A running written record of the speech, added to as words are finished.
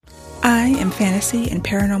I am fantasy and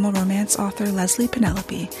paranormal romance author Leslie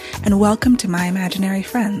Penelope, and welcome to My Imaginary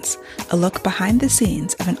Friends, a look behind the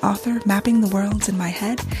scenes of an author mapping the worlds in my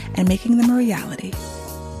head and making them a reality.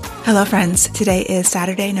 Hello friends, today is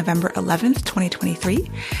Saturday, November 11th, 2023,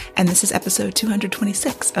 and this is episode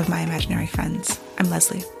 226 of My Imaginary Friends. I'm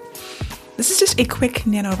Leslie. This is just a quick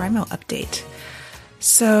NaNoWriMo update.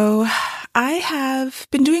 So, I have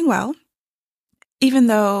been doing well, even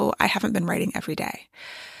though I haven't been writing every day.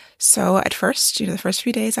 So at first, the first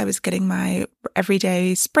few days I was getting my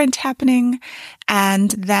everyday sprint happening,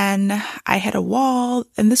 and then I hit a wall,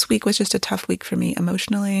 and this week was just a tough week for me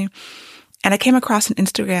emotionally. And I came across an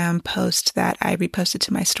Instagram post that I reposted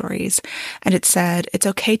to my stories, and it said, it's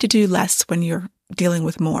okay to do less when you're dealing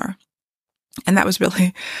with more. And that was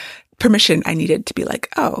really permission I needed to be like,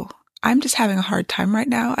 oh, I'm just having a hard time right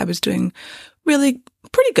now. I was doing really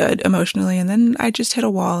pretty good emotionally, and then I just hit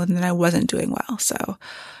a wall, and then I wasn't doing well. So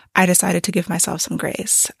I decided to give myself some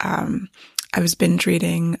grace. I was binge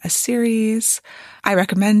reading a series. I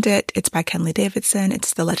recommend it. It's by Kenley Davidson.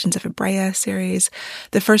 It's the Legends of Abrea series.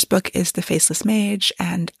 The first book is The Faceless Mage,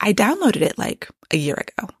 and I downloaded it like a year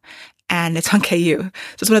ago, and it's on KU. So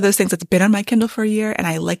it's one of those things that's been on my Kindle for a year, and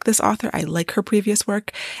I like this author. I like her previous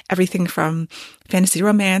work, everything from fantasy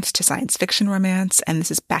romance to science fiction romance, and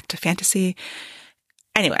this is back to fantasy.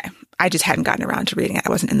 Anyway, I just hadn't gotten around to reading it. I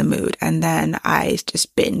wasn't in the mood. And then I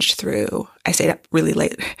just binged through. I stayed up really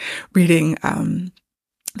late reading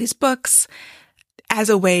these books as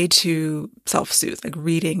a way to self-soothe. Like,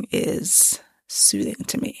 reading is soothing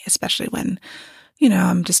to me, especially when,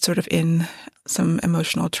 I'm just sort of in some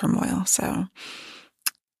emotional turmoil. So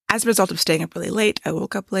as a result of staying up really late, I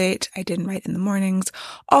woke up late. I didn't write in the mornings.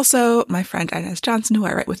 Also, my friend Inez Johnson, who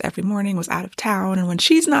I write with every morning, was out of town. And when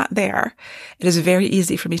she's not there, it is very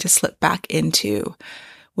easy for me to slip back into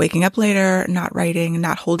waking up later, not writing,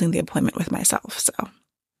 not holding the appointment with myself. So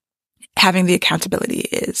having the accountability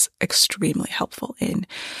is extremely helpful in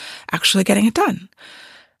actually getting it done.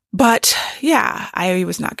 But yeah, I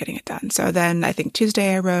was not getting it done. So then I think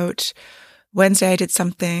Tuesday I wrote, Wednesday I did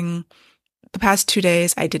something. The past 2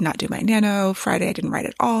 days, I did not do my nano. Friday, I didn't write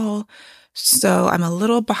at all. So I'm a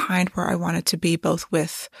little behind where I wanted to be, both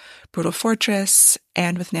with Brutal Fortress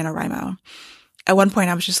and with NaNoWriMo. At one point,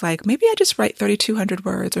 I was just like, maybe I just write 3,200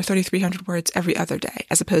 words or 3,300 words every other day,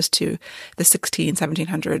 as opposed to the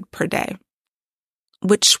 1,700 per day,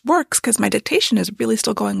 which works because my dictation is really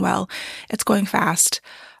still going well. It's going fast.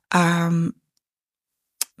 But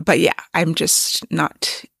yeah, I'm just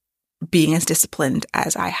not being as disciplined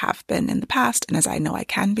as I have been in the past and as I know I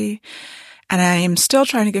can be. And I am still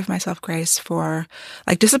trying to give myself grace for,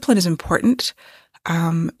 discipline is important,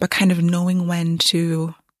 but kind of knowing when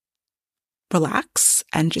to relax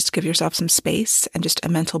and just give yourself some space and just a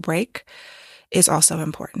mental break is also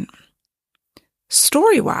important.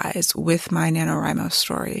 Story-wise, with my NaNoWriMo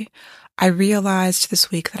story, I realized this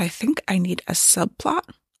week that I think I need a subplot.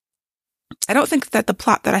 I don't think that the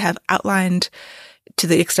plot that I have outlined, to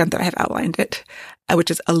the extent that I have outlined it, which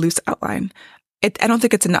is a loose outline, I don't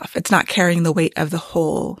think it's enough. It's not carrying the weight of the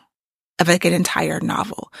whole, of an entire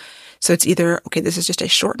novel. So it's either, okay, this is just a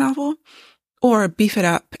short novel, or beef it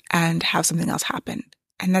up and have something else happen.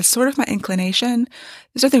 And that's sort of my inclination.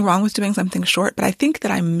 There's nothing wrong with doing something short, but I think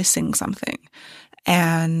that I'm missing something.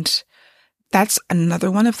 And that's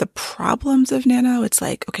another one of the problems of Nano. It's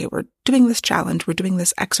like, okay, we're doing this challenge. We're doing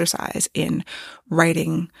this exercise in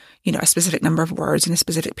writing, a specific number of words in a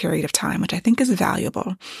specific period of time, which I think is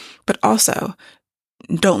valuable. But also,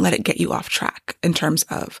 don't let it get you off track in terms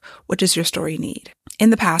of what does your story need. In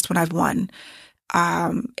the past, when I've won,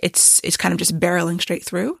 it's kind of just barreling straight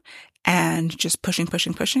through and just pushing,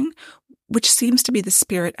 which seems to be the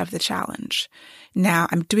spirit of the challenge. Now,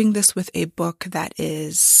 I'm doing this with a book that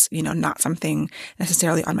is, not something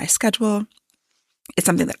necessarily on my schedule. It's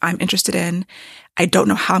something that I'm interested in. I don't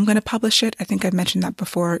know how I'm going to publish it. I think I've mentioned that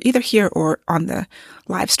before, either here or on the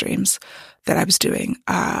live streams that I was doing.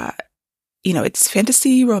 It's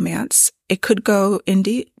fantasy romance. It could go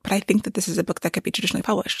indie, but I think that this is a book that could be traditionally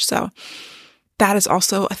published. So that is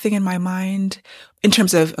also a thing in my mind in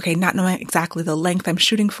terms of, okay, not knowing exactly the length I'm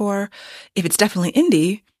shooting for. If it's definitely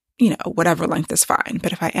indie, whatever length is fine.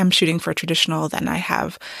 But if I am shooting for traditional, then I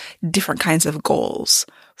have different kinds of goals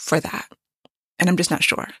for that. And I'm just not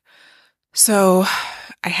sure. So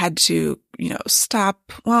I had to,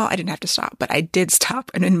 stop. Well, I didn't have to stop, but I did stop.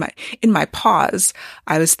 And in my pause,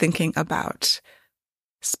 I was thinking about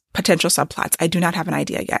potential subplots. I do not have an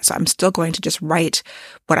idea yet. So I'm still going to just write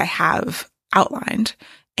what I have outlined.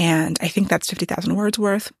 And I think that's 50,000 words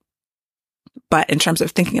worth. But in terms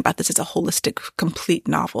of thinking about this as a holistic, complete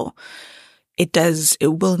novel, it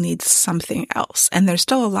will need something else. And there's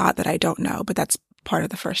still a lot that I don't know, but that's part of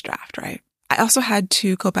the first draft, right? I also had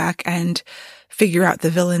to go back and figure out the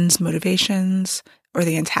villain's motivations or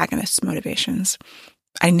the antagonist's motivations.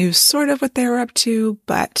 I knew sort of what they were up to,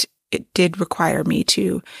 but it did require me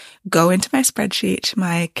to go into my spreadsheet,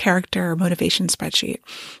 my character motivation spreadsheet,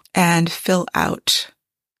 and fill out,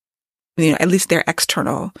 at least their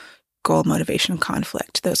external goal, motivation,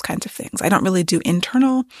 conflict, those kinds of things. I don't really do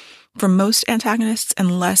internal for most antagonists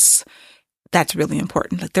unless that's really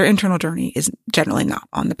important. Like their internal journey is generally not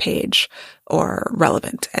on the page or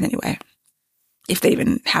relevant in any way. If they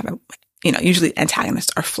even have usually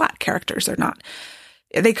antagonists are flat characters.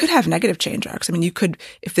 They could have negative change arcs. I mean, you could,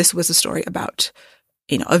 if this was a story about,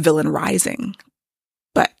 a villain rising,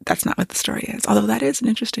 but that's not what the story is. Although that is an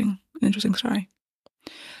interesting story.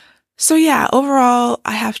 So yeah, overall,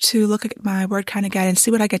 I have to look at my word count again and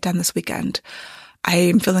see what I get done this weekend. I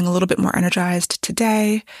am feeling a little bit more energized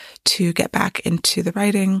today to get back into the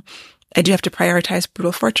writing. I do have to prioritize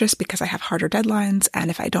Brutal Fortress because I have harder deadlines. And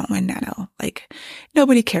if I don't win Nano,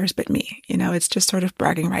 nobody cares but me. It's just sort of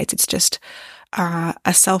bragging rights. It's just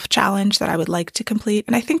a self-challenge that I would like to complete.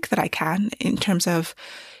 And I think that I can in terms of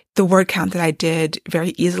the word count that I did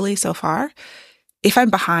very easily so far. If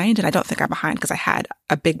I'm behind, and I don't think I'm behind because I had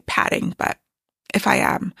a big padding, but if I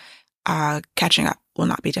am, catching up will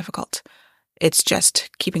not be difficult. It's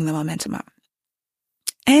just keeping the momentum up.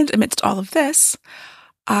 And amidst all of this,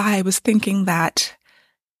 I was thinking that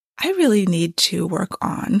I really need to work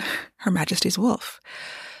on Her Majesty's Wolf.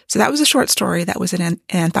 So that was a short story that was in an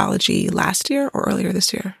anthology last year or earlier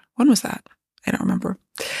this year. When was that? I don't remember.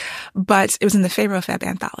 But it was in the Fable of Feb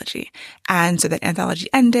anthology. And so that anthology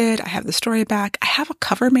ended. I have the story back. I have a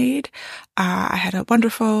cover made. I had a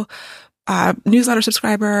wonderful newsletter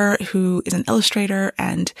subscriber who is an illustrator,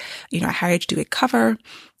 and I hired to do a cover.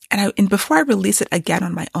 And before I release it again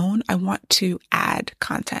on my own, I want to add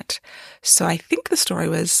content. So I think the story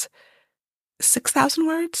was 6,000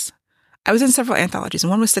 words. I was in several anthologies,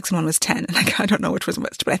 and one was 6 and one was 10. And I don't know which was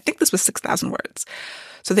which, but I think this was 6,000 words.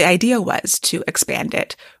 So the idea was to expand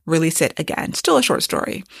it, release it again. Still a short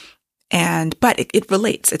story. But it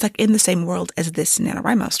relates. It's in the same world as this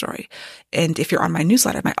NaNoWriMo story. And if you're on my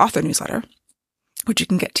newsletter, my author newsletter, which you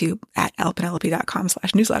can get to at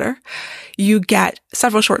lpenelope.com/newsletter, you get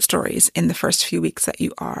several short stories in the first few weeks that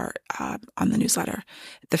you are on the newsletter.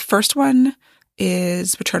 The first one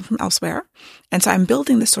is Return from Elsewhere. And so I'm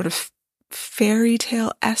building this sort of fairy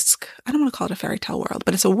tale-esque, I don't want to call it a fairy tale world,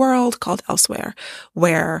 but it's a world called Elsewhere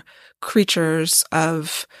where creatures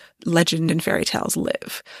of legend and fairy tales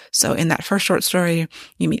live. So in that first short story,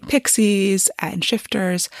 you meet pixies and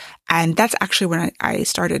shifters. And that's actually when I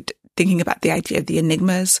started thinking about the idea of the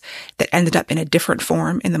enigmas that ended up in a different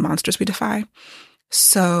form in the Monsters We Defy.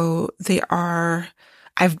 So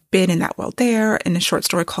I've been in that world there in a short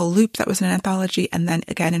story called Loop that was an anthology, and then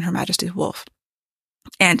again in Her Majesty's Wolf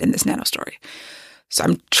and in this Nano story. So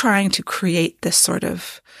I'm trying to create this sort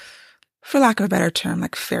of, for lack of a better term,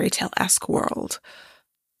 fairy tale-esque world.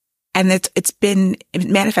 And it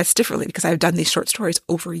manifests differently because I've done these short stories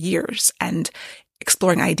over years and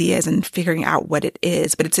exploring ideas and figuring out what it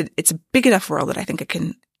is. But it's a big enough world that I think it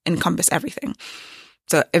can encompass everything.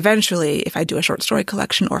 So eventually, if I do a short story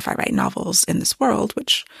collection or if I write novels in this world,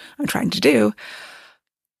 which I'm trying to do,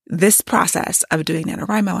 this process of doing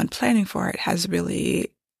NaNoWriMo and planning for it has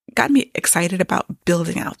really got me excited about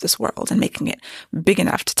building out this world and making it big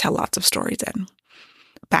enough to tell lots of stories in.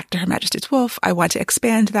 Back to Her Majesty's Wolf, I want to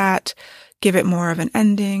expand that, give it more of an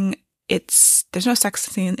ending. There's no sex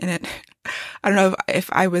scene in it. I don't know if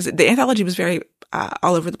the anthology was very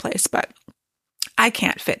all over the place, but I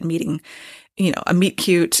can't fit meeting, a meet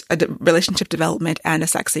cute, relationship development, and a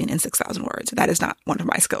sex scene in 6,000 words. That is not one of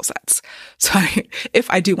my skill sets. So if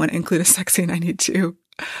I do want to include a sex scene, I need to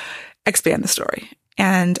expand the story.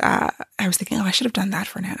 And I was thinking, I should have done that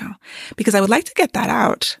for Nano because I would like to get that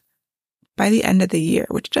out by the end of the year,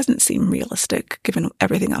 which doesn't seem realistic given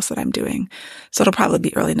everything else that I'm doing. So it'll probably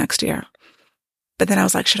be early next year. But then I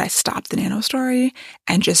was like, should I stop the Nano story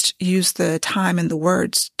and just use the time and the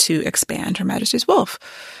words to expand Her Majesty's Wolf?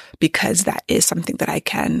 Because that is something that I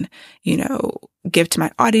can, give to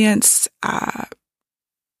my audience. I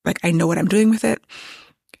know what I'm doing with it.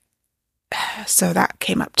 So that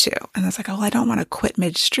came up too. And I was like, I don't want to quit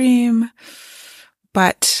midstream,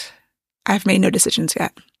 but I've made no decisions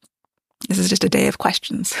yet. This is just a day of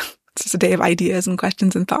questions. It's just a day of ideas and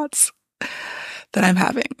questions and thoughts that I'm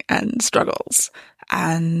having and struggles.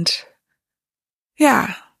 And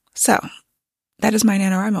yeah, so that is my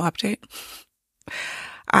NaNoWriMo update.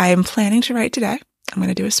 I'm planning to write today. I'm going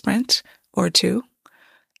to do a sprint or two.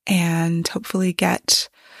 and hopefully get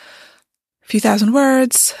a few thousand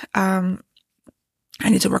words. I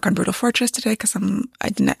need to work on Brutal Fortress today because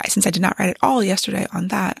since I did not write at all yesterday on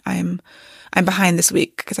that, I'm behind this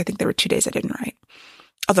week because I think there were 2 days I didn't write.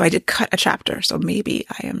 Although I did cut a chapter, so maybe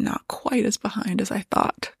I am not quite as behind as I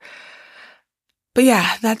thought. But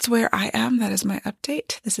yeah, that's where I am. That is my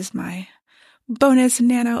update. This is my bonus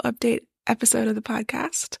nano update episode of the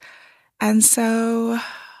podcast. And so,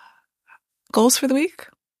 goals for the week?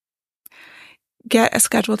 Get a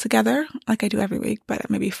schedule together like I do every week, but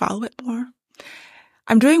maybe follow it more.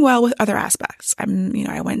 I'm doing well with other aspects. I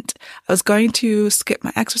was going to skip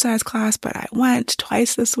my exercise class, but I went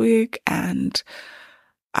twice this week, and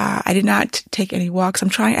I did not take any walks.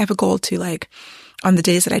 I have a goal to, on the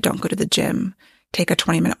days that I don't go to the gym, take a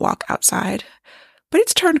 20-minute walk outside. But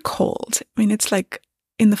it's turned cold. It's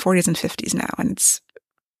in the 40s and 50s now, and it's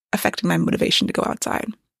affecting my motivation to go outside.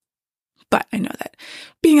 But I know that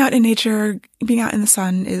being out in nature, being out in the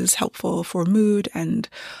sun is helpful for mood and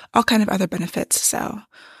all kind of other benefits. So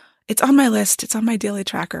it's on my list. It's on my daily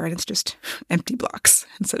tracker, and it's just empty blocks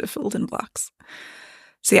instead of filled in blocks.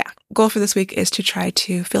 So yeah, goal for this week is to try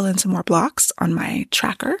to fill in some more blocks on my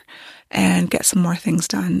tracker and get some more things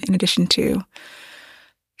done, in addition to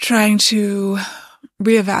trying to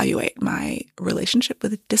reevaluate my relationship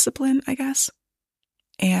with discipline, I guess.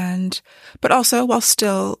 But also while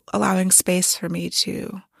still allowing space for me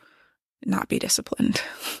to not be disciplined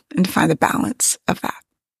and to find the balance of that.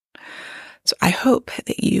 So I hope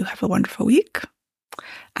that you have a wonderful week,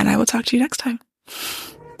 and I will talk to you next time.